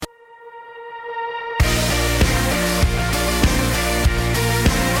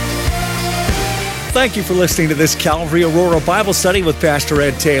Thank you for listening to this Calvary Aurora Bible study with Pastor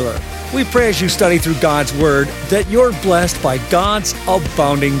Ed Taylor. We pray as you study through God's Word that you're blessed by God's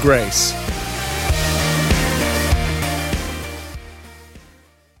abounding grace.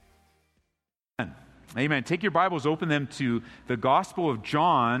 Amen. Take your Bibles, open them to the Gospel of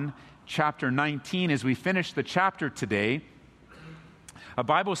John, chapter 19, as we finish the chapter today. A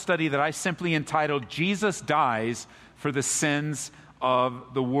Bible study that I simply entitled, Jesus Dies for the Sins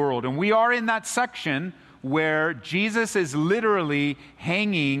of the World. And we are in that section where Jesus is literally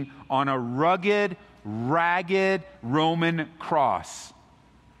hanging on a rugged, ragged Roman cross.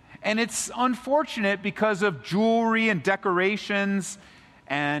 And it's unfortunate because of jewelry and decorations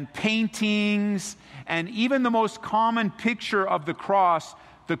and paintings, and even the most common picture of the cross,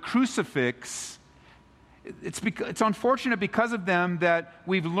 the crucifix. It's unfortunate because of them that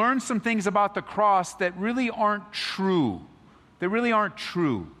we've learned some things about the cross that really aren't true. They really aren't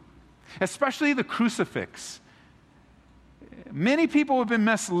true, especially the crucifix. Many people have been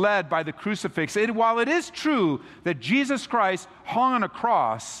misled by the crucifix. While it is true that Jesus Christ hung on a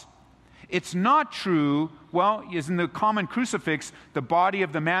cross, it's not true, as in the common crucifix, the body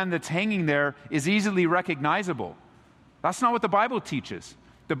of the man that's hanging there is easily recognizable. That's not what the Bible teaches.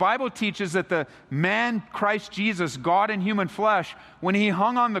 The Bible teaches that the man, Christ Jesus, God in human flesh, when he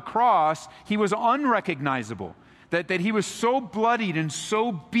hung on the cross, he was unrecognizable. That he was so bloodied and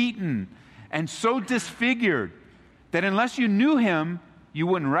so beaten and so disfigured that unless you knew him, you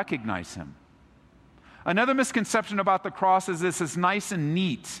wouldn't recognize him. Another misconception about the cross is this is nice and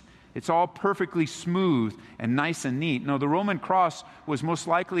neat. It's all perfectly smooth and nice and neat. No, the Roman cross was most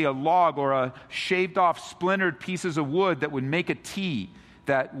likely a log or a shaved off, splintered pieces of wood that would make a T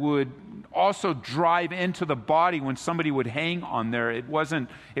that would also drive into the body when somebody would hang on there. It wasn't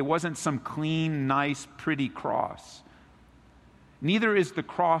some clean, nice, pretty cross. Neither is the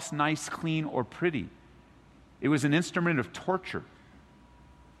cross nice, clean, or pretty. It was an instrument of torture.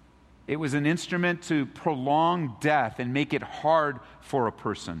 It was an instrument to prolong death and make it hard for a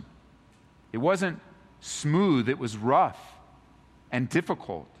person. It wasn't smooth, it was rough and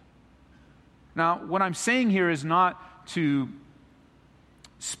difficult. Now, what I'm saying here is not to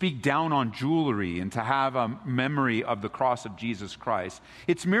speak down on jewelry and to have a memory of the cross of Jesus Christ.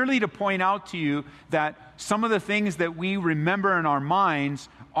 It's merely to point out to you that some of the things that we remember in our minds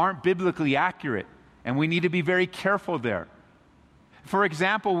aren't biblically accurate, and we need to be very careful there. For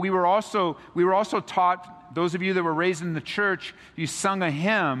example, we were also taught, those of you that were raised in the church, you sung a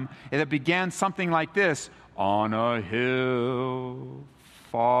hymn that began something like this: on a hill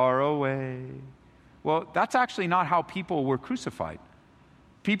far away. Well, that's actually not how people were crucified.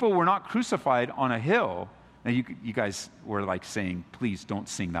 People were not crucified on a hill. Now, you guys were like saying, please don't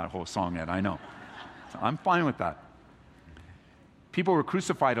sing that whole song yet. I know. So I'm fine with that. People were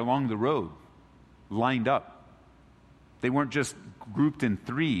crucified along the road, lined up. They weren't just grouped in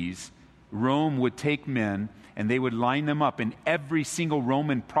threes. Rome would take men and they would line them up in every single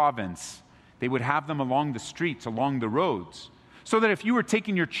Roman province. They would have them along the streets, along the roads. So that if you were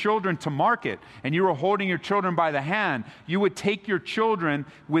taking your children to market and you were holding your children by the hand, you would take your children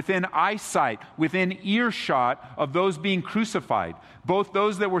within eyesight, within earshot of those being crucified. Both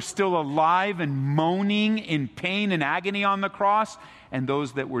those that were still alive and moaning in pain and agony on the cross, and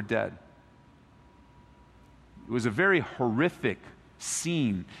those that were dead. It was a very horrific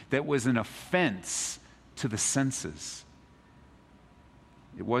scene that was an offense to the senses.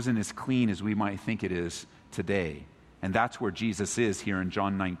 It wasn't as clean as we might think it is today. And that's where Jesus is here in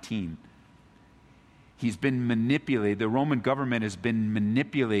John 19. He's been manipulated. The Roman government has been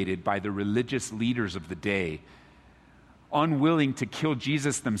manipulated by the religious leaders of the day, unwilling to kill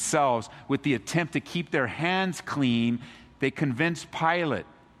Jesus themselves. With the attempt to keep their hands clean, they convinced Pilate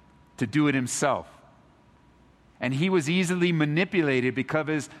to do it himself. And he was easily manipulated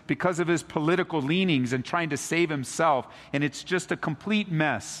because of his political leanings and trying to save himself. And it's just a complete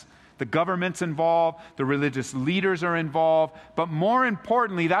mess. The government's involved, the religious leaders are involved, but more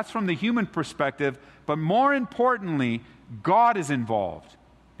importantly, that's from the human perspective, but more importantly, God is involved.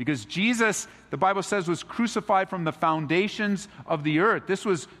 Because Jesus, the Bible says, was crucified from the foundations of the earth. This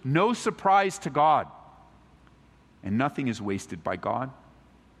was no surprise to God. And nothing is wasted by God.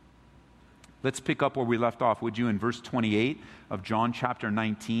 Let's pick up where we left off, would you, in verse 28 of John chapter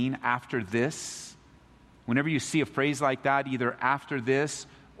 19. After this, whenever you see a phrase like that, either after this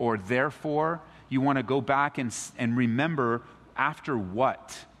or therefore, you want to go back and remember after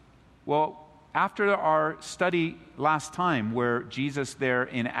what? Well, after our study last time where Jesus there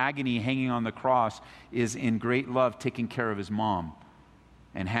in agony hanging on the cross is in great love taking care of his mom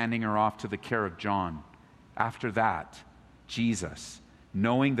and handing her off to the care of John. After that, Jesus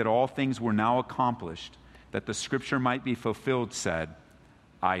knowing that all things were now accomplished, that the scripture might be fulfilled, said,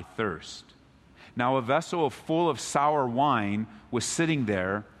 I thirst. Now a vessel full of sour wine was sitting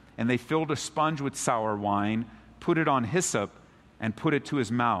there, and they filled a sponge with sour wine, put it on hyssop, and put it to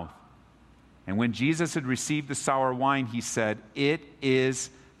his mouth. And when Jesus had received the sour wine, he said, It is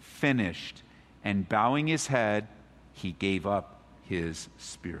finished. And bowing his head, he gave up his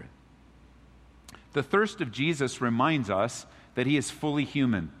spirit. The thirst of Jesus reminds us that he is fully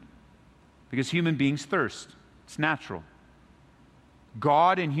human, because human beings thirst. It's natural.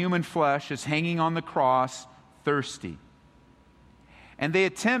 God in human flesh is hanging on the cross, thirsty. And they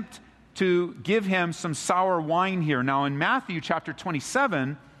attempt to give him some sour wine here. Now in Matthew chapter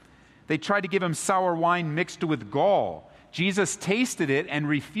 27, they tried to give him sour wine mixed with gall. Jesus tasted it and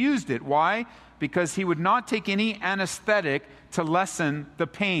refused it. Why? Because he would not take any anesthetic to lessen the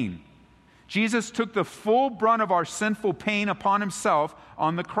pain. Jesus took the full brunt of our sinful pain upon himself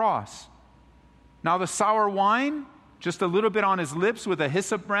on the cross. Now the sour wine, just a little bit on his lips with a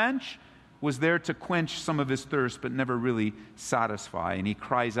hyssop branch, was there to quench some of his thirst, but never really satisfy. And he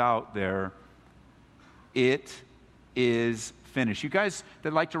cries out there, It is finished. You guys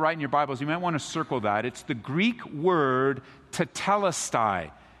that like to write in your Bibles, you might want to circle that. It's the Greek word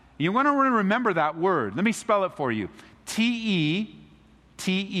tetelestai. You want to remember that word. Let me spell it for you. T-E-T-E-L-E-S-T-A-I.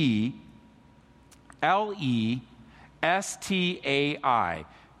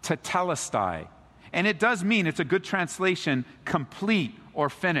 Tetelestai. And it does mean, it's a good translation, complete or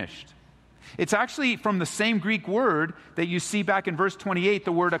finished. It's actually from the same Greek word that you see back in verse 28,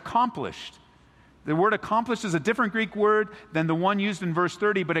 the word accomplished. The word accomplished is a different Greek word than the one used in verse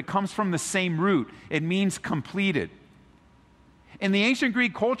 30, but it comes from the same root. It means completed. In the ancient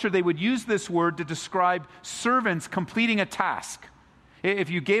Greek culture, they would use this word to describe servants completing a task. If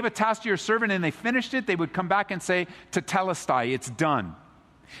you gave a task to your servant and they finished it, they would come back and say, tetelestai, it's done.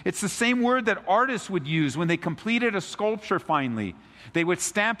 It's the same word that artists would use when they completed a sculpture finally. They would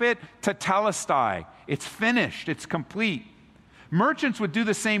stamp it tetelestai. It's finished, it's complete. Merchants would do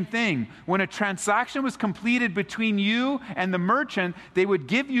the same thing. When a transaction was completed between you and the merchant, they would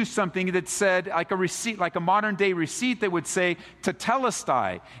give you something that said, like a receipt, like a modern day receipt that would say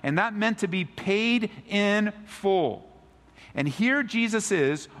tetelestai. And that meant to be paid in full. And here Jesus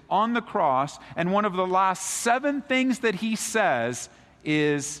is on the cross, and one of the last 7 things that he says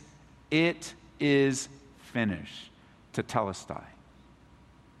is, it is finished. Tetelestai.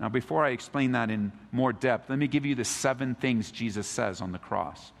 Now, before I explain that in more depth, let me give you the 7 things Jesus says on the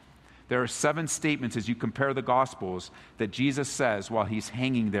cross. There are 7 statements as you compare the Gospels that Jesus says while he's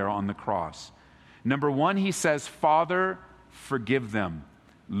hanging there on the cross. Number 1, he says, Father, forgive them.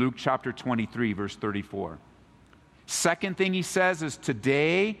 Luke chapter 23, verse 34. Second thing he says is,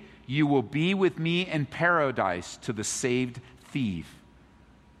 today you will be with me in paradise, to the saved thief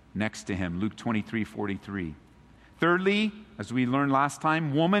next to him. Luke 23, 43. Thirdly, as we learned last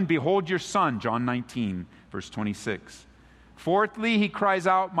time, woman, behold your son, John 19, verse 26. Fourthly, he cries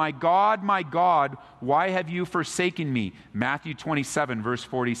out, my God, why have you forsaken me? Matthew 27, verse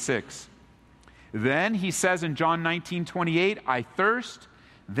 46. Then he says in John 19, 28, I thirst.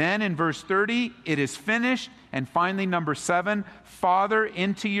 Then in verse 30, it is finished. And finally, number 7, Father,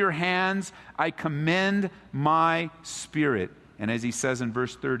 into your hands I commend my spirit. And as he says in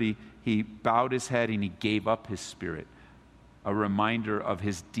verse 30, he bowed his head and he gave up his spirit. A reminder of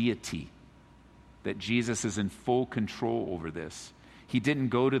his deity, that Jesus is in full control over this. He didn't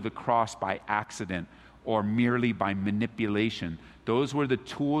go to the cross by accident or merely by manipulation. Those were the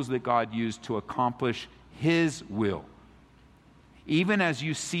tools that God used to accomplish his will. Even as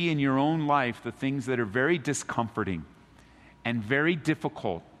you see in your own life the things that are very discomforting and very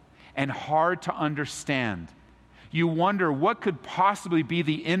difficult and hard to understand, you wonder what could possibly be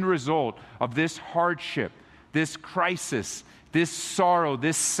the end result of this hardship, this crisis, this sorrow,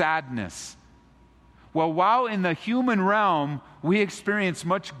 this sadness. Well, while in the human realm we experience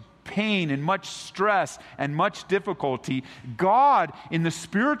much pain and much stress and much difficulty, God in the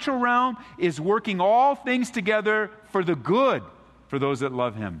spiritual realm is working all things together for the good for those that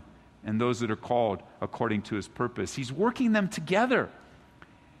love him and those that are called according to his purpose. He's working them together.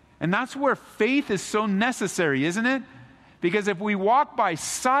 And that's where faith is so necessary, isn't it? Because if we walk by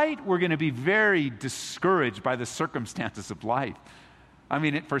sight, we're going to be very discouraged by the circumstances of life. I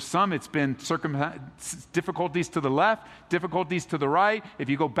mean, for some, it's been difficulties to the left, difficulties to the right. If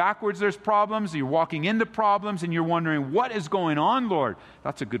you go backwards, there's problems. You're walking into problems, and you're wondering, what is going on, Lord?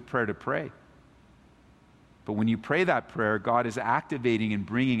 That's a good prayer to pray. But when you pray that prayer, God is activating and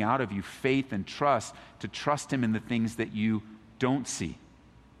bringing out of you faith and trust to trust him in the things that you don't see.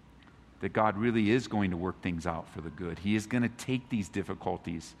 that God really is going to work things out for the good. He is going to take these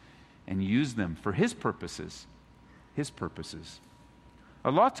difficulties and use them for His purposes. His purposes.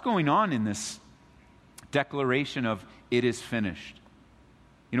 A lot's going on in this declaration of "it is finished."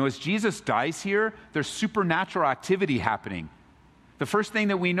 You know, as Jesus dies here, there's supernatural activity happening. The first thing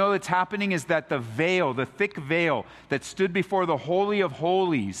that we know that's happening is that the veil, the thick veil that stood before the Holy of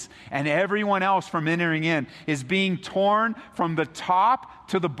Holies and everyone else from entering in, is being torn from the top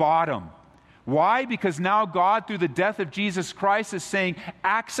to the bottom. Why? Because now God, through the death of Jesus Christ, is saying,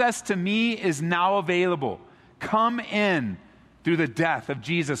 access to me is now available. Come in through the death of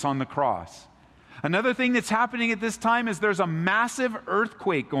Jesus on the cross. Another thing that's happening at this time is there's a massive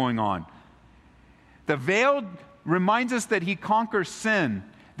earthquake going on. The veil reminds us that He conquers sin.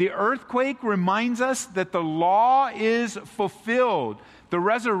 The earthquake reminds us that the law is fulfilled. The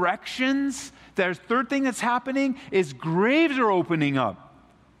resurrections, the third thing that's happening is graves are opening up.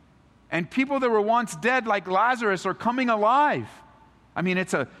 And people that were once dead, like Lazarus, are coming alive. I mean,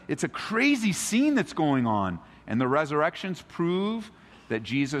 it's a crazy scene that's going on. And the resurrections prove that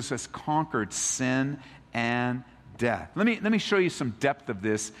Jesus has conquered sin and death. Let me show you some depth of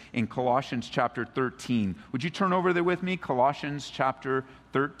this in Colossians chapter 13. Would you turn over there with me? Colossians chapter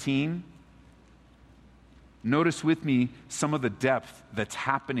 13. Notice with me some of the depth that's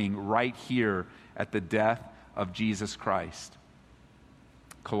happening right here at the death of Jesus Christ.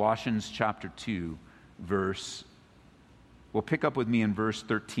 Colossians chapter 2, we'll pick up with me in verse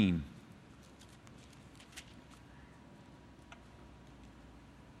 13.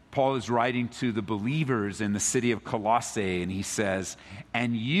 Paul is writing to the believers in the city of Colossae, and he says,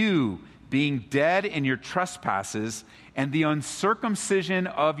 "And you, being dead in your trespasses and the uncircumcision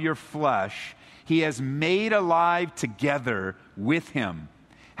of your flesh, He has made alive together with Him,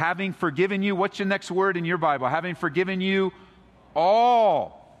 having forgiven you," what's your next word in your Bible? "Having forgiven you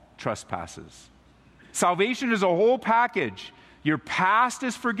all trespasses." Salvation is a whole package. Your past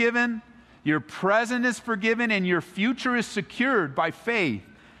is forgiven, your present is forgiven, and your future is secured by faith.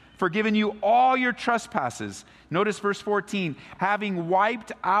 Forgiven you all your trespasses. Notice verse 14. "Having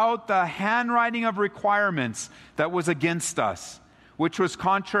wiped out the handwriting of requirements that was against us, which was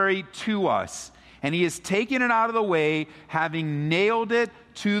contrary to us. And He has taken it out of the way, having nailed it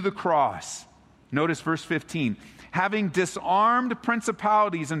to the cross." Notice verse 15. "Having disarmed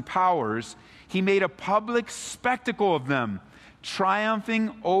principalities and powers, He made a public spectacle of them,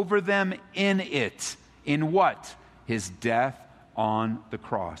 triumphing over them in it." In what? His death on the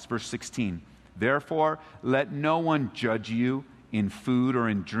cross. Verse 16. "Therefore, let no one judge you in food or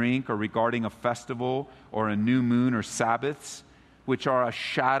in drink or regarding a festival or a new moon or Sabbaths, which are a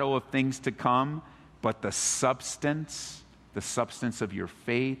shadow of things to come, but the substance of your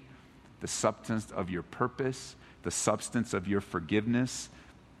faith, the substance of your purpose, the substance of your forgiveness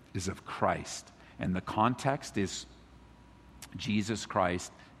is of Christ." And the context is Jesus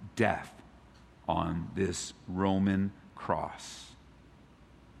Christ's death on this Roman cross.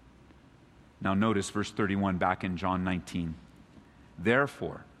 Now notice verse 31 back in John 19.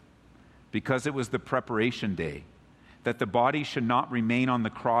 "Therefore, because it was the preparation day, that the body should not remain on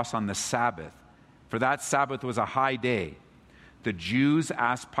the cross on the Sabbath, for that Sabbath was a high day, the Jews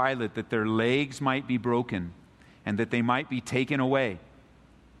asked Pilate that their legs might be broken and that they might be taken away.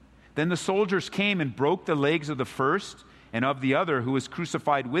 Then the soldiers came and broke the legs of the first and of the other who was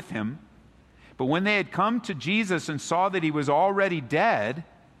crucified with Him. But when they had come to Jesus and saw that He was already dead,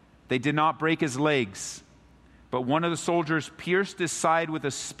 they did not break His legs. But one of the soldiers pierced His side with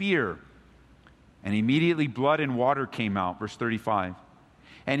a spear, and immediately blood and water came out." Verse 35.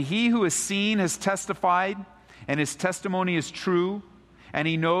 "And He who has seen has testified, and His testimony is true, and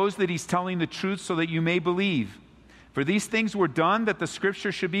He knows that He's telling the truth so that you may believe. For these things were done that the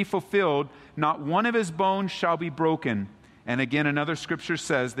Scripture should be fulfilled, not one of His bones shall be broken." And again, another Scripture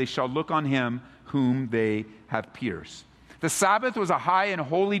says, "They shall look on Him whom they have pierced." The Sabbath was a high and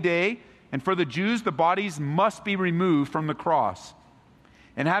holy day, and for the Jews, the bodies must be removed from the cross.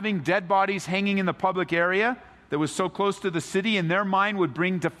 And having dead bodies hanging in the public area that was so close to the city, in their mind would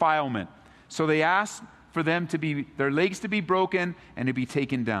bring defilement. So they asked for their legs to be broken and to be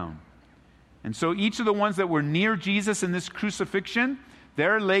taken down. And so each of the ones that were near Jesus in this crucifixion,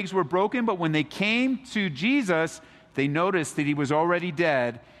 their legs were broken, but when they came to Jesus, they noticed that He was already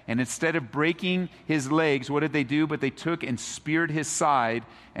dead. And instead of breaking His legs, what did they do? But they took and speared His side,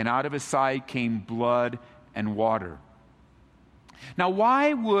 and out of His side came blood and water. Now,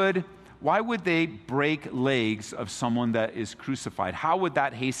 why would they break legs of someone that is crucified? How would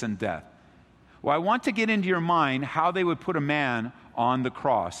that hasten death? Well, I want to get into your mind how they would put a man on the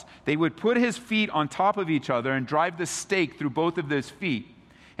cross. They would put his feet on top of each other and drive the stake through both of his feet.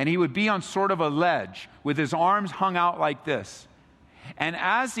 and he would be on sort of a ledge with his arms hung out like this. And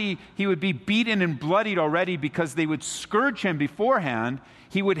as he would be beaten and bloodied already because they would scourge him beforehand,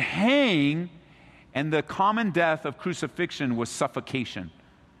 he would hang, and the common death of crucifixion was suffocation,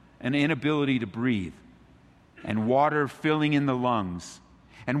 an inability to breathe, and water filling in the lungs.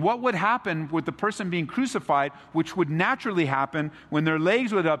 And what would happen with the person being crucified, which would naturally happen when their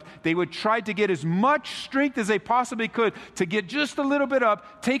legs would up, they would try to get as much strength as they possibly could to get just a little bit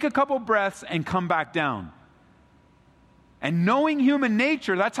up, take a couple breaths, and come back down. And knowing human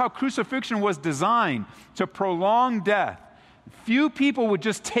nature, that's how crucifixion was designed, to prolong death. Few people would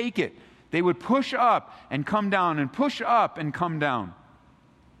just take it. They would push up and come down, and push up and come down.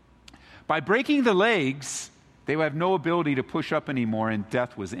 By breaking the legs, they would have no ability to push up anymore, and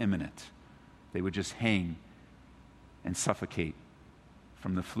death was imminent. They would just hang and suffocate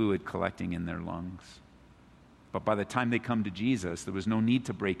from the fluid collecting in their lungs. But by the time they come to Jesus, there was no need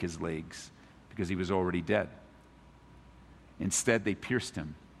to break his legs because he was already dead. Instead, they pierced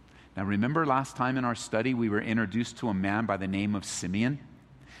him. Now, remember last time in our study, we were introduced to a man by the name of Simeon?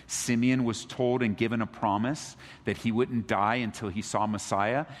 Simeon was told and given a promise that he wouldn't die until he saw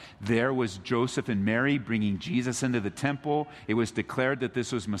Messiah. There was Joseph and Mary bringing Jesus into the temple. It was declared that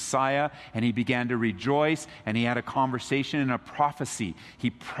this was Messiah, and he began to rejoice, and he had a conversation and a prophecy. He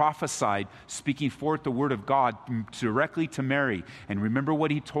prophesied, speaking forth the word of God directly to Mary. And remember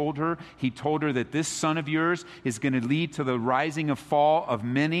what he told her? He told her that this son of yours is going to lead to the rising and fall of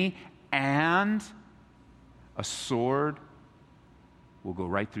many, and a sword will go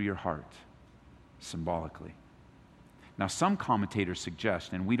right through your heart, symbolically. Now, some commentators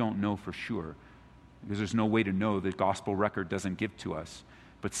suggest, and we don't know for sure, because there's no way to know, the gospel record doesn't give to us,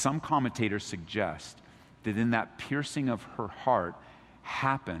 but some commentators suggest that in that piercing of her heart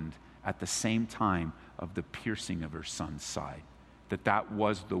happened at the same time of the piercing of her son's side, that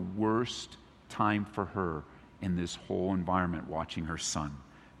was the worst time for her in this whole environment, watching her son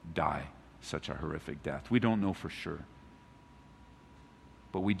die such a horrific death. We don't know for sure.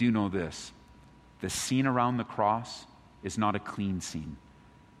 But we do know this: the scene around the cross is not a clean scene.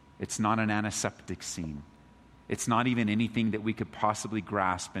 It's not an antiseptic scene. It's not even anything that we could possibly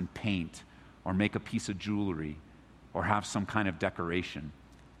grasp and paint or make a piece of jewelry or have some kind of decoration.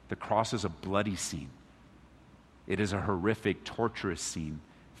 The cross is a bloody scene. It is a horrific, torturous scene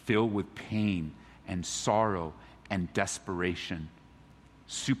filled with pain and sorrow and desperation.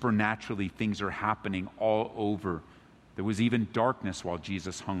 Supernaturally, things are happening all over. There was even darkness while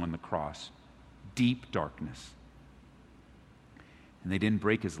Jesus hung on the cross. Deep darkness. And they didn't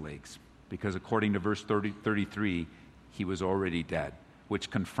break his legs because according to verse 33, he was already dead,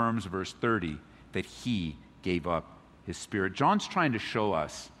 which confirms verse 30 that he gave up his spirit. John's trying to show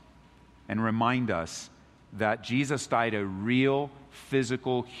us and remind us that Jesus died a real,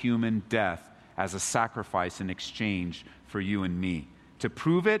 physical, human death as a sacrifice in exchange for you and me. To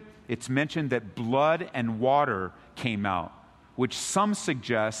prove it, it's mentioned that blood and water came out, which some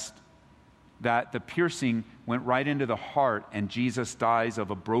suggest that the piercing went right into the heart and Jesus dies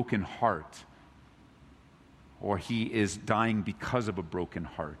of a broken heart, or he is dying because of a broken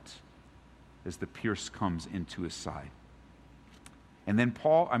heart as the pierce comes into his side. And then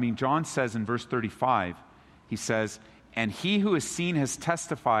John says in verse 35, he says, "And he who has seen has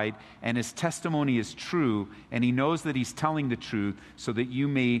testified, and his testimony is true, and he knows that he's telling the truth so that you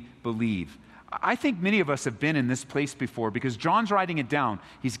may believe." I think many of us have been in this place before because John's writing it down.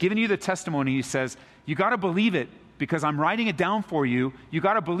 He's giving you the testimony. He says, you got to believe it because I'm writing it down for you. You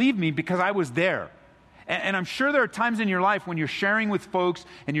got to believe me because I was there. And I'm sure there are times in your life when you're sharing with folks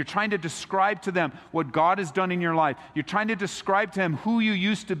and you're trying to describe to them what God has done in your life. You're trying to describe to them who you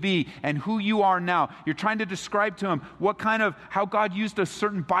used to be and who you are now. You're trying to describe to them how God used a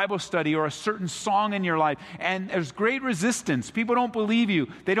certain Bible study or a certain song in your life. And there's great resistance. People don't believe you.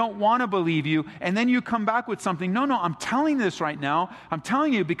 They don't want to believe you. And then you come back with something. No, I'm telling this right now. I'm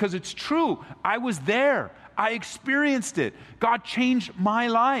telling you because it's true. I was there. I experienced it. God changed my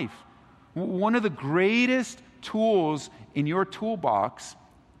life. One of the greatest tools in your toolbox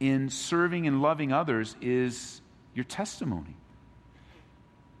in serving and loving others is your testimony.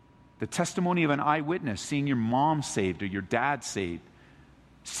 The testimony of an eyewitness, seeing your mom saved or your dad saved,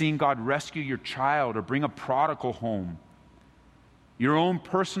 seeing God rescue your child or bring a prodigal home. Your own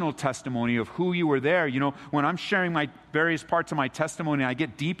personal testimony of who you were there. You know, when I'm sharing my various parts of my testimony, I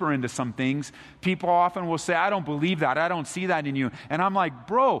get deeper into some things. People often will say, I don't believe that. I don't see that in you. And I'm like,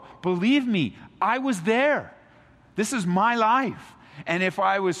 bro, believe me, I was there. This is my life. And if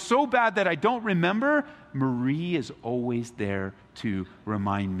I was so bad that I don't remember, Marie is always there to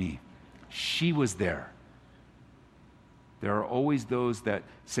remind me. She was there. There are always those that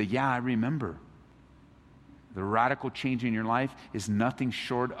say, yeah, I remember. The radical change in your life is nothing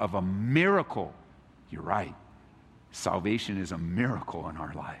short of a miracle. You're right. Salvation is a miracle in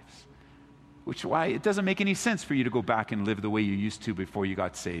our lives. Which is why it doesn't make any sense for you to go back and live the way you used to before you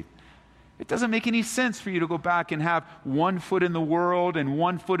got saved. It doesn't make any sense for you to go back and have one foot in the world and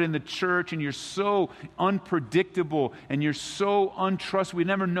one foot in the church, and you're so unpredictable and you're so untrustworthy. We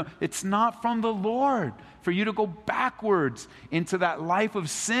never know. It's not from the Lord for you to go backwards into that life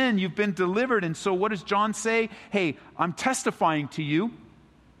of sin. You've been delivered. And so what does John say? Hey, I'm testifying to you,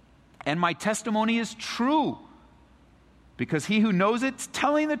 and my testimony is true. Because he who knows it's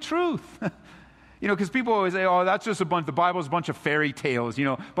telling the truth. Because people always say, oh, that's just the Bible's a bunch of fairy tales,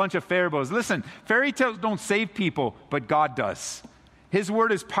 a bunch of fables. Listen, fairy tales don't save people, but God does. His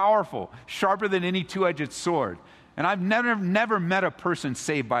word is powerful, sharper than any two-edged sword. And I've never met a person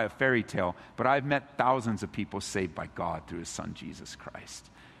saved by a fairy tale, but I've met thousands of people saved by God through his son, Jesus Christ.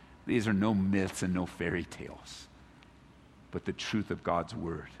 These are no myths and no fairy tales, but the truth of God's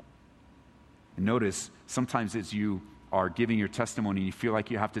word. And notice, sometimes as you are giving your testimony, you feel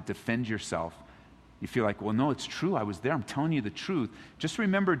like you have to defend yourself. You feel like, well, no, it's true. I was there. I'm telling you the truth. Just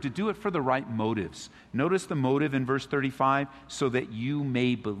remember to do it for the right motives. Notice the motive in verse 35, so that you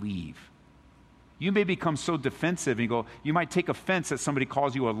may believe. You may become so defensive and you might take offense that somebody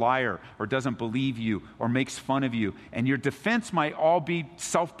calls you a liar or doesn't believe you or makes fun of you. And your defense might all be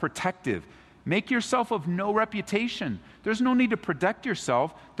self-protective. Make yourself of no reputation. There's no need to protect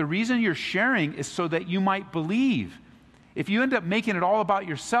yourself. The reason you're sharing is so that you might believe. If you end up making it all about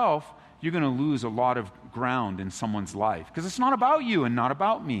yourself, you're going to lose a lot of ground in someone's life. Because it's not about you and not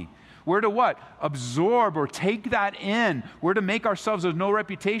about me. We're to what? Absorb or take that in. We're to make ourselves of no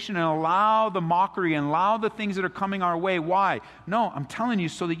reputation and allow the mockery and allow the things that are coming our way. Why? No, I'm telling you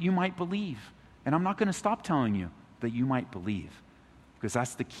so that you might believe. And I'm not going to stop telling you that you might believe. Because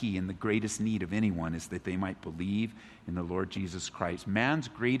that's the key, and the greatest need of anyone is that they might believe in the Lord Jesus Christ. Man's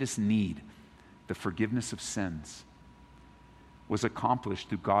greatest need, the forgiveness of sins, was accomplished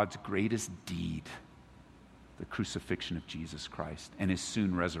through God's greatest deed, the crucifixion of Jesus Christ and his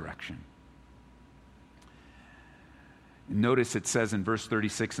soon resurrection. Notice it says in verse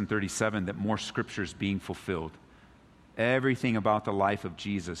 36 and 37 that more scripture is being fulfilled. Everything about the life of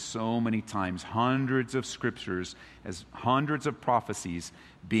Jesus, so many times, hundreds of scriptures, as hundreds of prophecies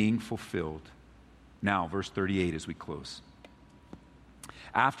being fulfilled. Now, verse 38 as we close.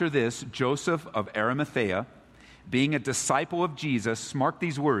 After this, Joseph of Arimathea, being a disciple of Jesus, mark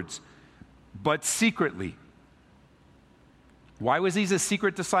these words, but secretly. Why was he a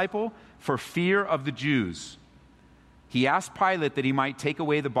secret disciple? For fear of the Jews. He asked Pilate that he might take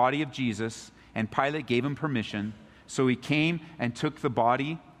away the body of Jesus, and Pilate gave him permission. So he came and took the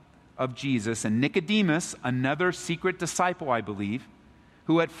body of Jesus. And Nicodemus, another secret disciple, I believe,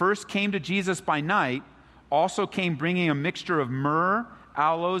 who at first came to Jesus by night, also came bringing a mixture of myrrh,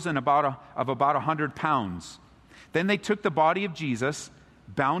 aloes, and about 100 pounds. Then they took the body of Jesus,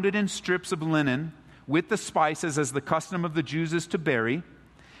 bound it in strips of linen, with the spices, as the custom of the Jews is to bury.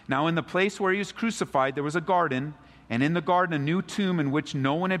 Now in the place where he was crucified, there was a garden, and in the garden a new tomb in which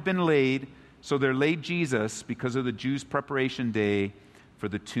no one had been laid. So there laid Jesus because of the Jews' preparation day, for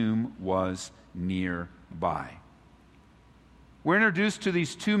the tomb was nearby. We're introduced to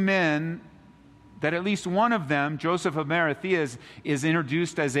these two men that at least one of them, Joseph of Arimathea, is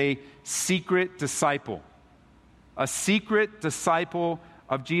introduced as a secret disciple. A secret disciple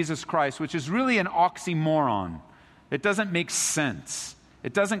of Jesus Christ, which is really an oxymoron. It doesn't make sense.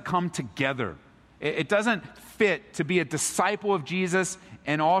 It doesn't come together. It doesn't fit to be a disciple of Jesus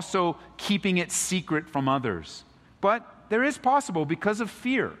and also keeping it secret from others. But there is possible because of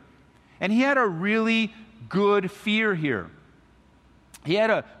fear. And he had a really good fear here. He had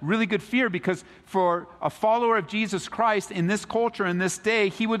a really good fear because for a follower of Jesus Christ in this culture, in this day,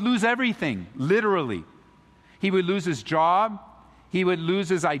 he would lose everything, literally. He would lose his job. He would lose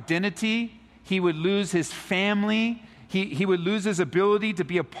his identity. He would lose his family. He would lose his ability to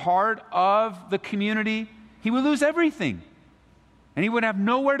be a part of the community. He would lose everything. And he would have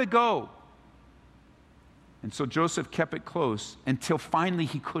nowhere to go. And so Joseph kept it close until finally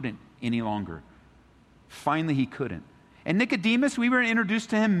he couldn't any longer. Finally he couldn't. And Nicodemus, we were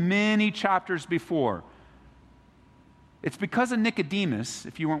introduced to him many chapters before. It's because of Nicodemus,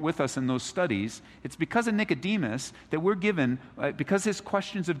 if you weren't with us in those studies, it's because of Nicodemus that we're given, because his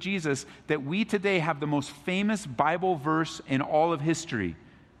questions of Jesus, that we today have the most famous Bible verse in all of history.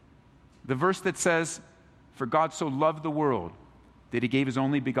 The verse that says, "For God so loved the world that he gave his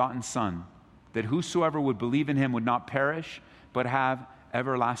only begotten Son, that whosoever would believe in him would not perish, but have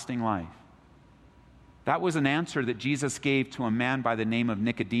everlasting life." That was an answer that Jesus gave to a man by the name of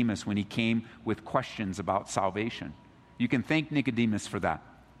Nicodemus when he came with questions about salvation. You can thank Nicodemus for that.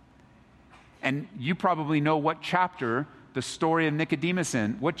 And you probably know what chapter the story of Nicodemus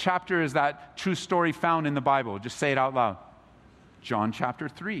in. What chapter is that true story found in the Bible? Just say it out loud. John chapter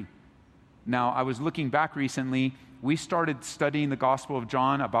 3. Now, I was looking back recently. We started studying the Gospel of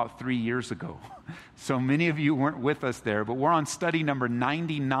John about 3 years ago. So many of you weren't with us there, but we're on study number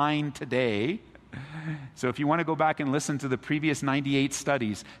 99 today. So if you want to go back and listen to the previous 98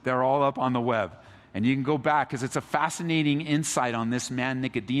 studies, they're all up on the web. And you can go back because it's a fascinating insight on this man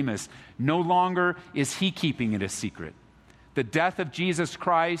Nicodemus. No longer is he keeping it a secret. The death of Jesus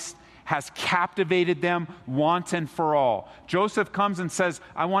Christ has captivated them once and for all. Joseph comes and says,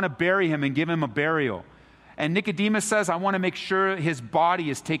 I want to bury him and give him a burial. And Nicodemus says, I want to make sure his body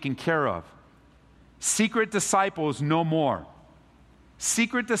is taken care of. Secret disciples no more.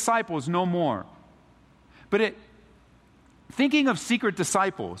 Secret disciples no more. But thinking of secret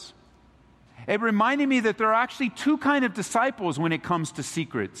disciples, it reminded me that there are actually two kinds of disciples when it comes to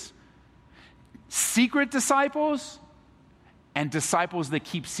secrets. Secret disciples and disciples that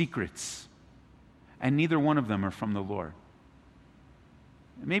keep secrets. And neither one of them are from the Lord.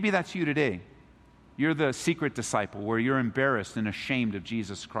 Maybe that's you today. You're the secret disciple where you're embarrassed and ashamed of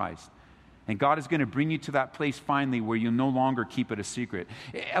Jesus Christ. And God is going to bring you to that place finally where you no longer keep it a secret.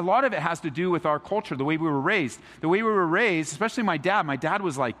 A lot of it has to do with our culture, the way we were raised. The way we were raised, especially my dad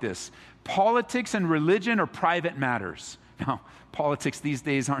was like this. Politics and religion are private matters. Now, politics these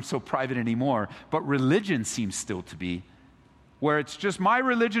days aren't so private anymore, but religion seems still to be. Where it's just my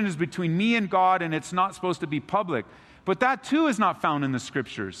religion is between me and God and it's not supposed to be public. But that too is not found in the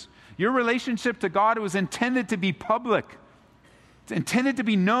scriptures. Your relationship to God was intended to be public. It's intended to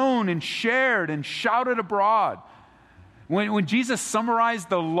be known and shared and shouted abroad. When Jesus summarized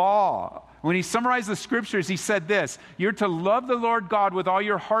the law, when he summarized the scriptures, he said this: you're to love the Lord God with all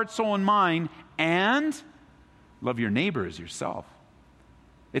your heart, soul, and mind, and love your neighbor as yourself.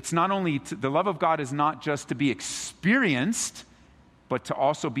 It's not only, the love of God is not just to be experienced, but to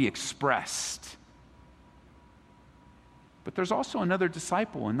also be expressed. But there's also another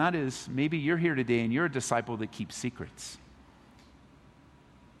disciple, and that is, maybe you're here today and you're a disciple that keeps secrets.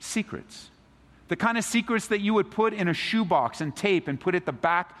 Secrets. The kind of secrets that you would put in a shoebox and tape and put at the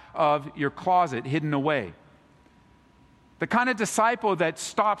back of your closet hidden away. The kind of disciple that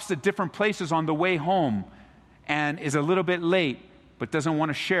stops at different places on the way home and is a little bit late but doesn't want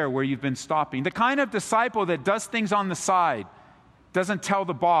to share where you've been stopping. The kind of disciple that does things on the side, doesn't tell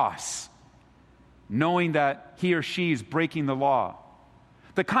the boss, knowing that he or she is breaking the law.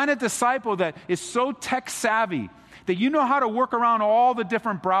 The kind of disciple that is so tech savvy that you know how to work around all the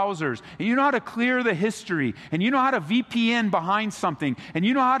different browsers, and you know how to clear the history, and you know how to VPN behind something, and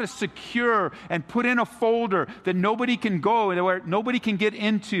you know how to secure and put in a folder that nobody can go, where nobody can get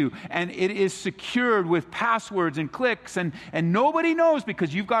into, and it is secured with passwords and clicks, and nobody knows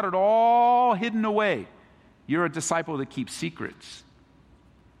because you've got it all hidden away. You're a disciple that keeps secrets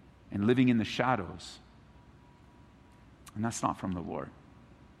and living in the shadows. And that's not from the Lord.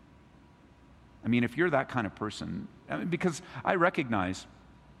 I mean, if you're that kind of person, because I recognize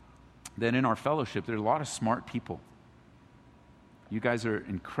that in our fellowship, there are a lot of smart people. You guys are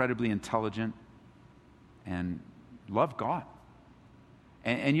incredibly intelligent and love God.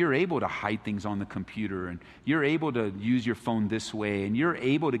 And you're able to hide things on the computer, and you're able to use your phone this way, and you're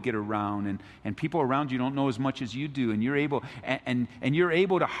able to get around, and people around you don't know as much as you do, and you're able and you're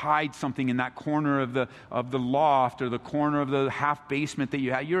able to hide something in that corner of the loft or the corner of the half basement that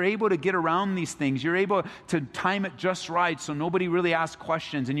you have. You're able to get around these things. You're able to time it just right so nobody really asks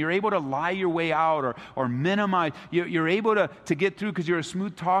questions, and you're able to lie your way out or minimize. You're able to get through because you're a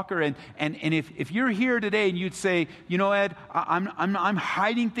smooth talker. And if you're here today and you'd say, you know, Ed, I'm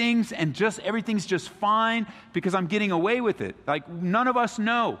hiding things and just everything's just fine because I'm getting away with it. Like, none of us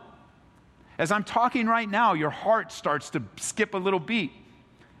know. As I'm talking right now, your heart starts to skip a little beat,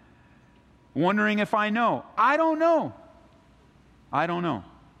 wondering if I know. I don't know. I don't know.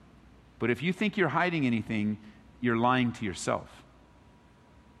 But if you think you're hiding anything, you're lying to yourself.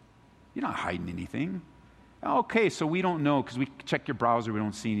 You're not hiding anything. Okay, so we don't know because we check your browser, we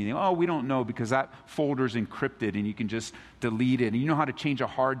don't see anything. Oh, we don't know because that folder's encrypted and you can just delete it. And you know how to change a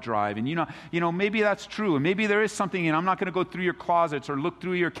hard drive. And you know, maybe that's true. And maybe there is something, and I'm not going to go through your closets or look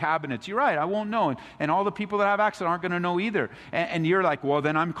through your cabinets. You're right, I won't know. And all the people that have access aren't going to know either. And you're like, well,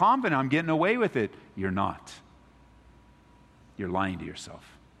 then I'm confident I'm getting away with it. You're not. You're lying to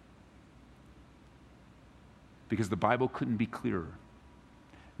yourself. Because the Bible couldn't be clearer.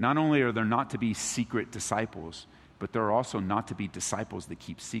 Not only are there not to be secret disciples, but there are also not to be disciples that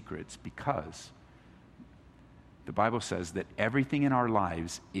keep secrets, because The Bible says that everything in our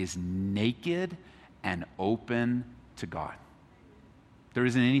lives is naked and open to God. There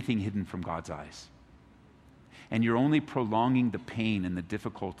isn't anything hidden from God's eyes. And you're only prolonging the pain and the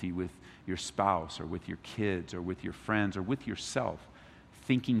difficulty with your spouse or with your kids or with your friends or with yourself,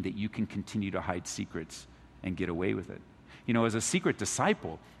 thinking that you can continue to hide secrets and get away with it. You know, as a secret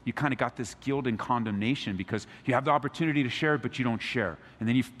disciple, you kind of got this guilt and condemnation because you have the opportunity to share, but you don't share. And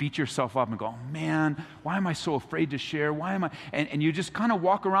then you beat yourself up and go, oh, man, why am I so afraid to share? Why am I? And you just kind of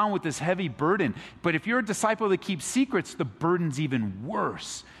walk around with this heavy burden. But if you're a disciple that keeps secrets, the burden's even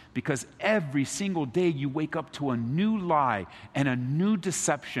worse. Because every single day you wake up to a new lie and a new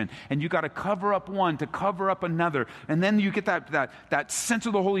deception, and you got to cover up one to cover up another, and then you get that sense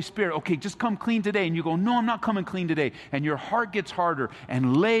of the Holy Spirit. Okay, just come clean today, and you go, no, I'm not coming clean today, and your heart gets harder,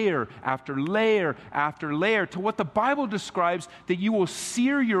 and layer after layer after layer, to what the Bible describes that you will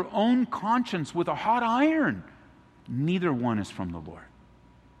sear your own conscience with a hot iron. Neither one is from the Lord.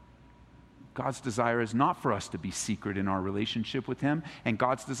 God's desire is not for us to be secret in our relationship with Him, and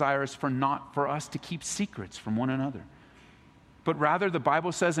God's desire is not for us to keep secrets from one another. But rather, the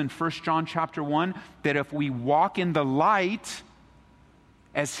Bible says in 1 John chapter 1 that if we walk in the light,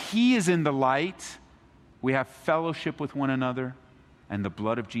 as He is in the light, we have fellowship with one another, and the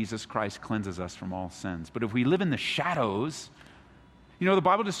blood of Jesus Christ cleanses us from all sins. But if we live in the shadows, you know, the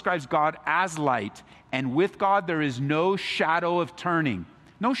Bible describes God as light, and with God there is no shadow of turning.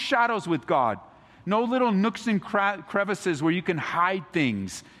 No shadows with God. No little nooks and crevices where you can hide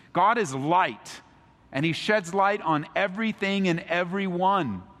things. God is light, and He sheds light on everything and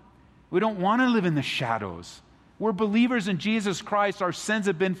everyone. We don't want to live in the shadows. We're believers in Jesus Christ. Our sins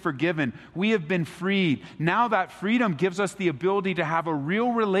have been forgiven. We have been freed. Now that freedom gives us the ability to have a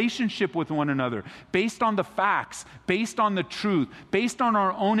real relationship with one another based on the facts, based on the truth, based on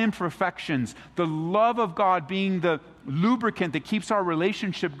our own imperfections. The love of God being the lubricant that keeps our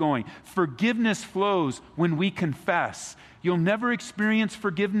relationship going. Forgiveness flows when we confess. You'll never experience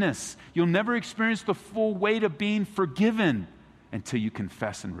forgiveness. You'll never experience the full weight of being forgiven until you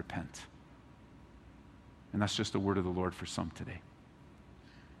confess and repent. And that's just a word of the Lord for some today.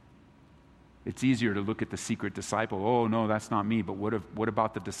 It's easier to look at the secret disciple. Oh, no, that's not me. But what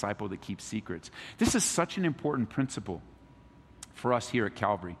about the disciple that keeps secrets? This is such an important principle for us here at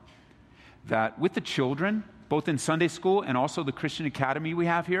Calvary, that with the children, both in Sunday school and also the Christian Academy we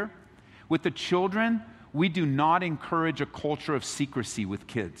have here, with the children, we do not encourage a culture of secrecy with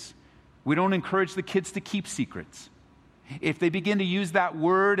kids. We don't encourage the kids to keep secrets. If they begin to use that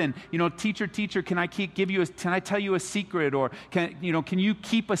word and, teacher, can I tell you a secret? Or can you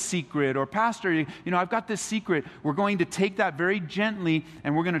keep a secret? Or pastor, I've got this secret. We're going to take that very gently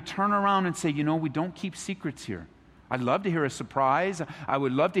and we're going to turn around and say, we don't keep secrets here. I'd love to hear a surprise. I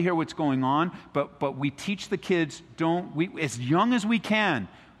would love to hear what's going on. But we teach the kids, as young as we can.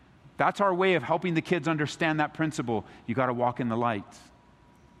 That's our way of helping the kids understand that principle. You got to walk in the light.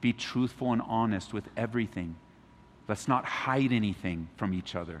 Be truthful and honest with everything. Let's not hide anything from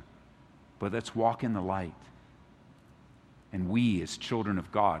each other, but let's walk in the light. And we, as children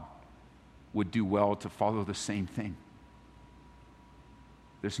of God, would do well to follow the same thing.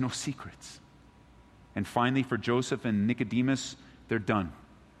 There's no secrets. And finally, for Joseph and Nicodemus, they're done.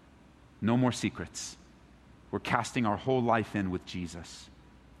 No more secrets. We're casting our whole life in with Jesus.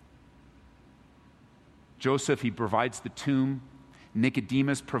 Joseph, he provides the tomb.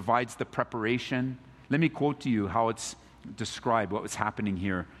 Nicodemus provides the preparation. Let me quote to you how it's described, what was happening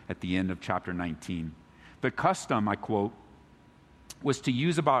here at the end of chapter 19. The custom, I quote, was to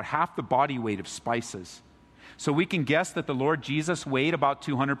use about half the body weight of spices. So we can guess that the Lord Jesus weighed about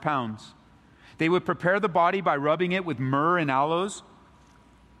 200 pounds. They would prepare the body by rubbing it with myrrh and aloes,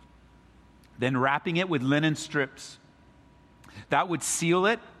 then wrapping it with linen strips. That would seal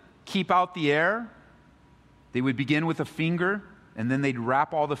it, keep out the air. They would begin with a finger, and then they'd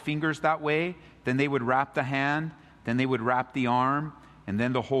wrap all the fingers that way. Then they would wrap the hand, then they would wrap the arm, and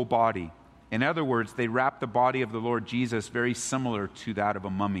then the whole body. In other words, they wrapped the body of the Lord Jesus very similar to that of a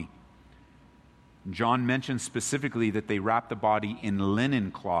mummy. John mentions specifically that they wrapped the body in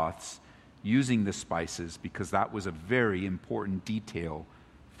linen cloths using the spices because that was a very important detail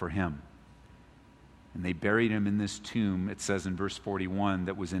for him. And they buried him in this tomb, it says in verse 41,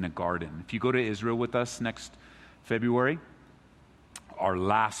 that was in a garden. If you go to Israel with us next February, our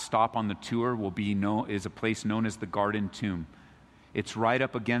last stop on the tour is a place known as the Garden Tomb. It's right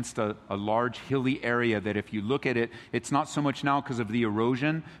up against a large hilly area that if you look at it, it's not so much now because of the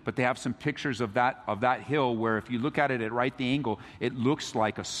erosion, but they have some pictures of that hill where if you look at it at right the angle, it looks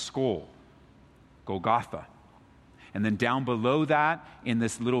like a skull, Golgotha. And then down below that, in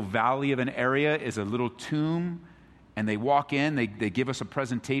this little valley of an area, is a little tomb and they walk in, they give us a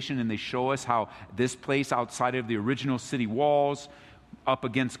presentation, and they show us how this place outside of the original city walls, up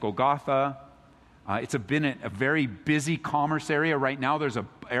against Golgotha, it's been a very busy commerce area. Right now there's an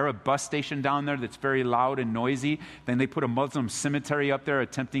Arab bus station down there that's very loud and noisy. Then they put a Muslim cemetery up there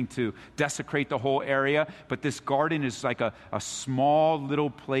attempting to desecrate the whole area. But this garden is like a small little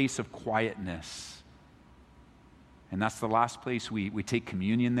place of quietness. And that's the last place we take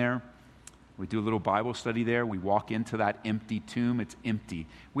communion there. We do a little Bible study there. We walk into that empty tomb. It's empty.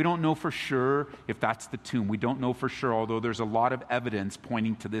 We don't know for sure if that's the tomb. We don't know for sure, although there's a lot of evidence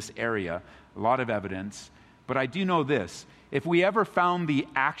pointing to this area, a lot of evidence. But I do know this. If we ever found the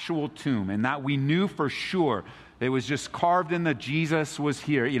actual tomb and that we knew for sure it was just carved in that Jesus was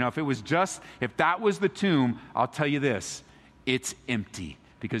here, if that was the tomb, I'll tell you this, it's empty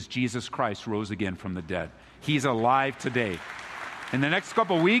because Jesus Christ rose again from the dead. He's alive today. In the next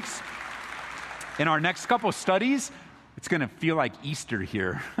couple of weeks, in our next couple of studies, it's going to feel like Easter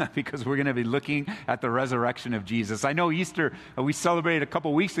here because we're going to be looking at the resurrection of Jesus. I know Easter, we celebrated a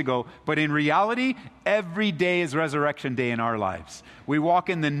couple weeks ago, but in reality, every day is Resurrection Day in our lives. We walk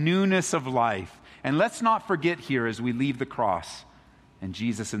in the newness of life. And let's not forget here as we leave the cross and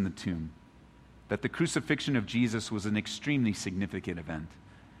Jesus in the tomb, that the crucifixion of Jesus was an extremely significant event.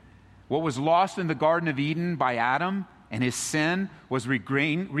 What was lost in the Garden of Eden by Adam and his sin was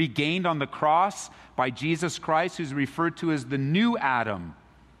regained on the cross by Jesus Christ, who's referred to as the new Adam.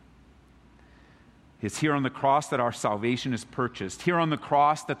 It's here on the cross that our salvation is purchased. Here on the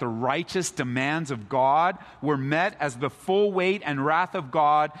cross that the righteous demands of God were met as the full weight and wrath of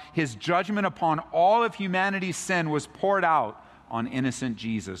God. His judgment upon all of humanity's sin was poured out on innocent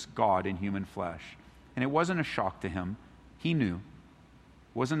Jesus, God in human flesh. And it wasn't a shock to him. He knew.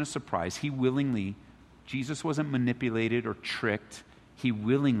 It wasn't a surprise. Jesus wasn't manipulated or tricked. He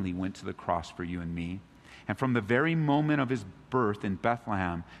willingly went to the cross for you and me. And from the very moment of his birth in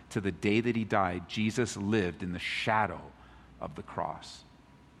Bethlehem to the day that he died, Jesus lived in the shadow of the cross.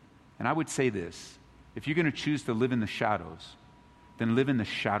 And I would say this, if you're going to choose to live in the shadows, then live in the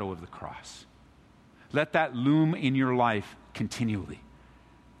shadow of the cross. Let that loom in your life continually.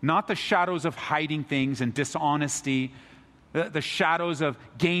 Not the shadows of hiding things and dishonesty, the shadows of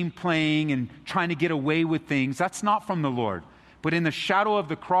game playing and trying to get away with things. That's not from the Lord. But in the shadow of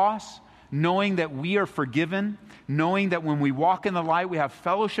the cross, knowing that we are forgiven, knowing that when we walk in the light, we have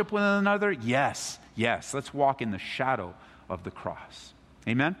fellowship with one another. Yes, let's walk in the shadow of the cross.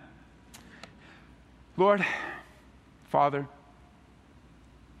 Amen? Lord, Father,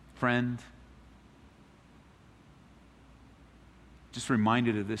 friend, just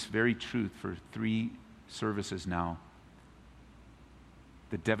reminded of this very truth for 3 services now.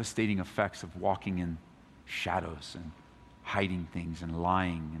 The devastating effects of walking in shadows and hiding things and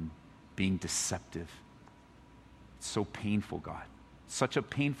lying and being deceptive. It's so painful, God. Such a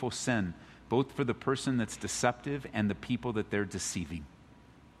painful sin, both for the person that's deceptive and the people that they're deceiving.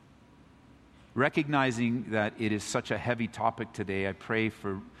 Recognizing that it is such a heavy topic today, I pray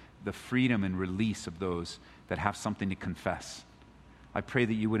for the freedom and release of those that have something to confess. I pray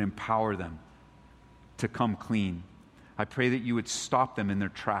that you would empower them to come clean. I pray that you would stop them in their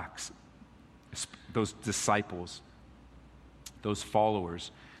tracks, those disciples, those followers,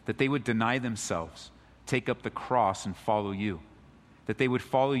 that they would deny themselves, take up the cross and follow you, that they would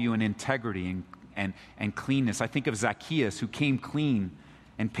follow you in integrity and cleanness. I think of Zacchaeus, who came clean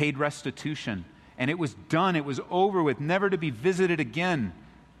and paid restitution, and it was done, it was over with, never to be visited again.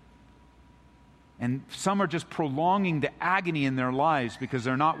 And some are just prolonging the agony in their lives because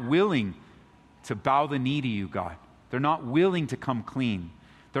they're not willing to bow the knee to you, God. They're not willing to come clean.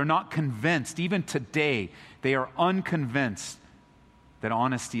 They're not convinced. Even today, they are unconvinced that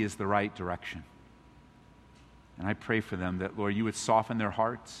honesty is the right direction. And I pray for them that, Lord, you would soften their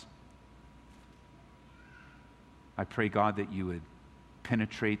hearts. I pray, God, that you would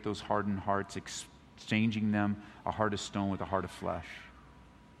penetrate those hardened hearts, exchanging them a heart of stone with a heart of flesh.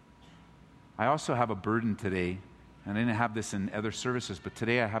 I also have a burden today, and I didn't have this in other services, but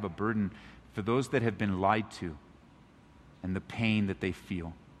today I have a burden for those that have been lied to and the pain that they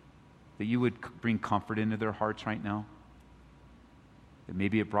feel, that you would bring comfort into their hearts right now. That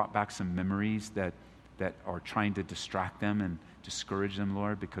maybe it brought back some memories that are trying to distract them and discourage them,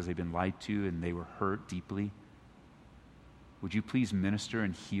 Lord, because they've been lied to and they were hurt deeply. Would you please minister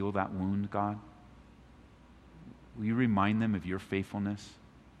and heal that wound, God? Will you remind them of your faithfulness?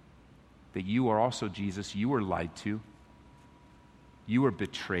 That you are also, Jesus, you were lied to. You were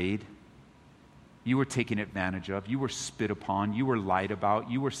betrayed. You were taken advantage of. You were spit upon. You were lied about.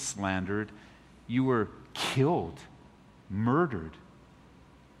 You were slandered. You were killed, murdered.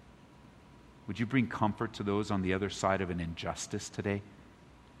 Would you bring comfort to those on the other side of an injustice today?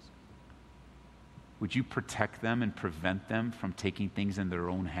 Would you protect them and prevent them from taking things in their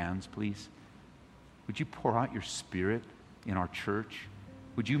own hands, please? Would you pour out your Spirit in our church?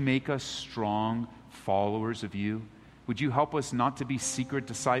 Would you make us strong followers of you? Would you help us not to be secret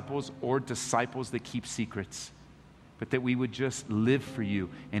disciples or disciples that keep secrets, but that we would just live for you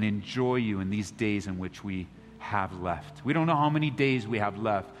and enjoy you in these days in which we have left. We don't know how many days we have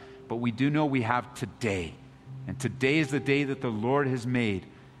left, but we do know we have today. And today is the day that the Lord has made.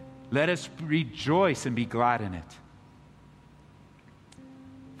 Let us rejoice and be glad in it.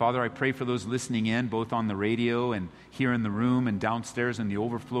 Father, I pray for those listening in, both on the radio and here in the room and downstairs in the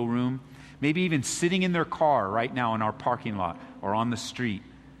overflow room, maybe even sitting in their car right now in our parking lot or on the street,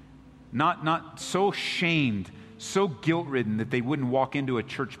 not so shamed, so guilt-ridden that they wouldn't walk into a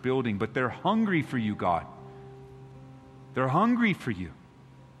church building, but they're hungry for you, God. They're hungry for you.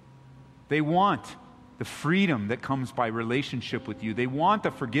 They want the freedom that comes by relationship with you. They want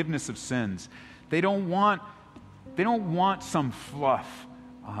the forgiveness of sins. They don't want some fluff,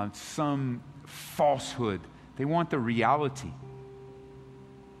 some falsehood. They want the reality.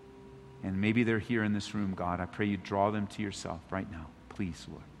 And maybe they're here in this room, God. I pray you draw them to yourself right now. Please,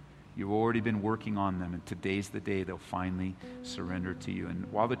 Lord. You've already been working on them, and today's the day they'll finally surrender to you. And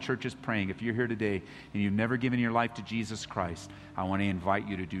while the church is praying, if you're here today and you've never given your life to Jesus Christ, I want to invite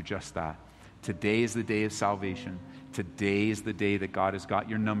you to do just that. Today is the day of salvation. Today is the day that God has got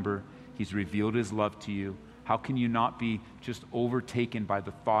your number. He's revealed his love to you. How can you not be just overtaken by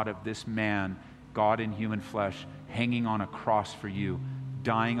the thought of this man, God in human flesh, hanging on a cross for you,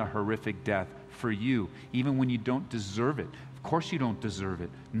 dying a horrific death for you, even when you don't deserve it? Of course you don't deserve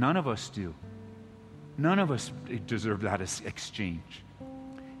it. None of us do. None of us deserve that exchange.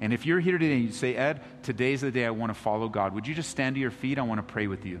 And if you're here today and you say, Ed, today's the day I want to follow God, would you just stand to your feet? I want to pray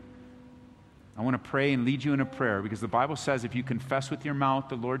with you. I want to pray and lead you in a prayer, because the Bible says if you confess with your mouth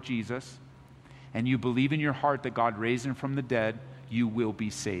the Lord Jesus and you believe in your heart that God raised him from the dead, you will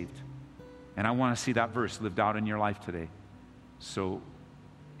be saved. And I want to see that verse lived out in your life today. So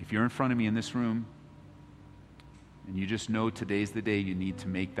if you're in front of me in this room and you just know today's the day you need to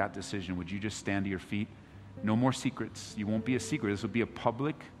make that decision, would you just stand to your feet? No more secrets. You won't be a secret. This will be a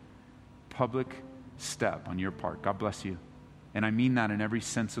public step on your part. God bless you. And I mean that in every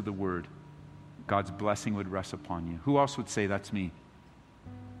sense of the word. God's blessing would rest upon you. Who else would say, that's me?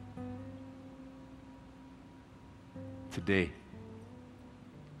 Today,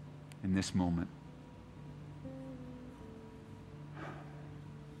 in this moment.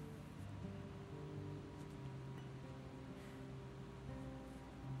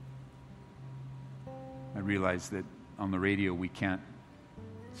 I realize that on the radio we can't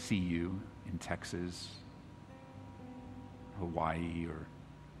see you in Texas, Hawaii, or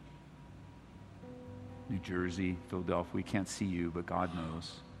New Jersey, Philadelphia. We can't see you, but God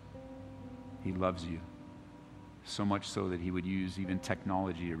knows. He loves you. So much so that he would use even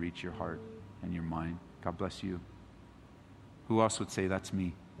technology to reach your heart and your mind. God bless you. Who else would say, that's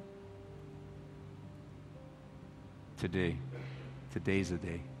me? Today. Today's the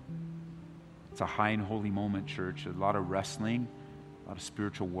day. It's a high and holy moment, church. A lot of wrestling, a lot of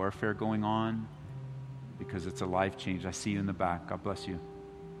spiritual warfare going on, because it's a life change. I see you in the back. God bless you.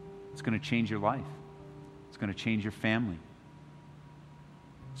 It's going to change your life. It's going to change your family.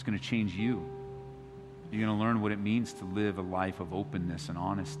 It's going to change you. You're going to learn what it means to live a life of openness and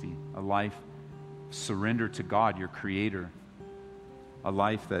honesty, a life surrendered to God, your Creator, a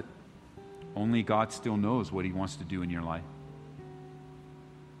life that only God still knows what he wants to do in your life.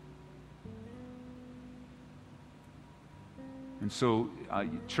 And so,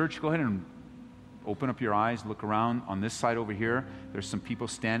 church, go ahead and open up your eyes, look around. On this side over here, there's some people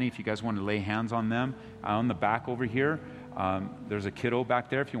standing. If you guys want to lay hands on them. On the back over here, there's a kiddo back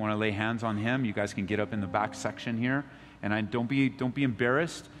there. If you want to lay hands on him, you guys can get up in the back section here. And don't be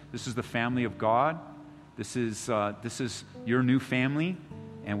embarrassed. This is the family of God. This is your new family.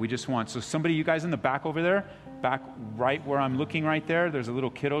 And we just want, so somebody, you guys in the back over there, back right where I'm looking right there, there's a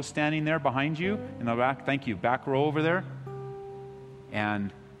little kiddo standing there behind you in the back. Thank you. Back row over there.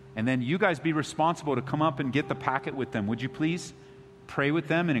 And then you guys be responsible to come up and get the packet with them. Would you please pray with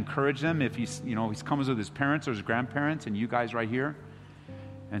them and encourage them if he's comes with his parents or his grandparents, and you guys right here.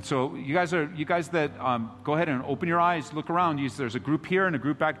 And so you guys that go ahead and open your eyes, look around. There's a group here and a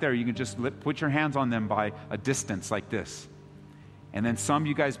group back there. You can just put your hands on them by a distance like this. And then some,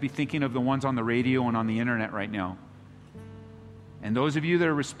 you guys be thinking of the ones on the radio and on the internet right now. And those of you that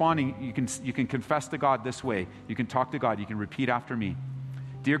are responding, you can confess to God this way. You can talk to God. You can repeat after me.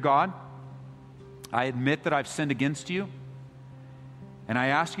 Dear God, I admit that I've sinned against you, And I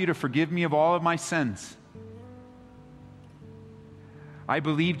ask you to forgive me of all of my sins. I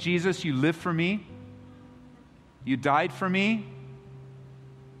believe, Jesus, you lived for me. You died for me.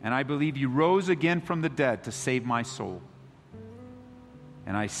 And I believe you rose again from the dead to save my soul.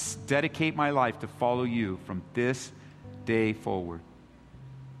 And I dedicate my life to follow you from this day forward.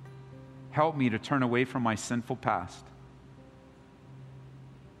 Help me to turn away from my sinful past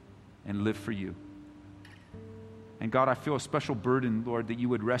and live for you. And God, I feel a special burden, Lord, that you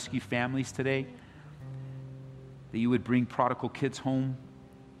would rescue families today, that you would bring prodigal kids home,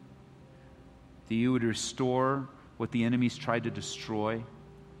 that you would restore what the enemy's tried to destroy,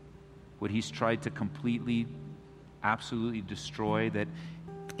 what he's tried to completely, absolutely destroy, that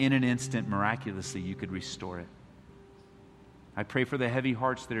in an instant, miraculously, you could restore it. I pray for the heavy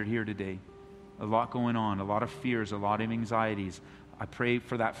hearts that are here today. A lot going on, a lot of fears, a lot of anxieties. I pray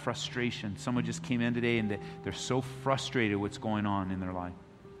for that frustration. Someone just came in today and they're so frustrated what's going on in their life.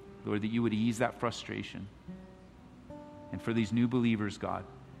 Lord, that you would ease that frustration. And for these new believers, God,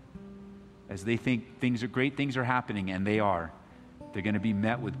 as they think great things are happening, and they are, they're going to be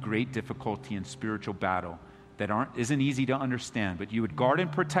met with great difficulty and spiritual battle that isn't easy to understand. But you would guard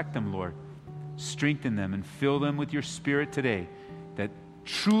and protect them, Lord. Strengthen them and fill them with your Spirit today, that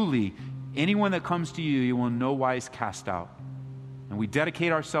truly anyone that comes to you, you will in no wise cast out. And we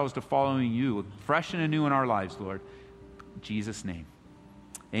dedicate ourselves to following you fresh and anew in our lives, Lord. In Jesus' name.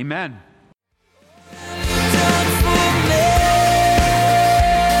 Amen.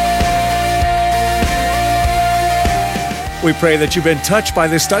 We pray that you've been touched by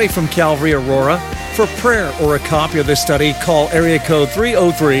this study from Calvary Aurora. For prayer or a copy of this study, call area code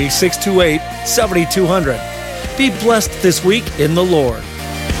 303-628-7200. Be blessed this week in the Lord.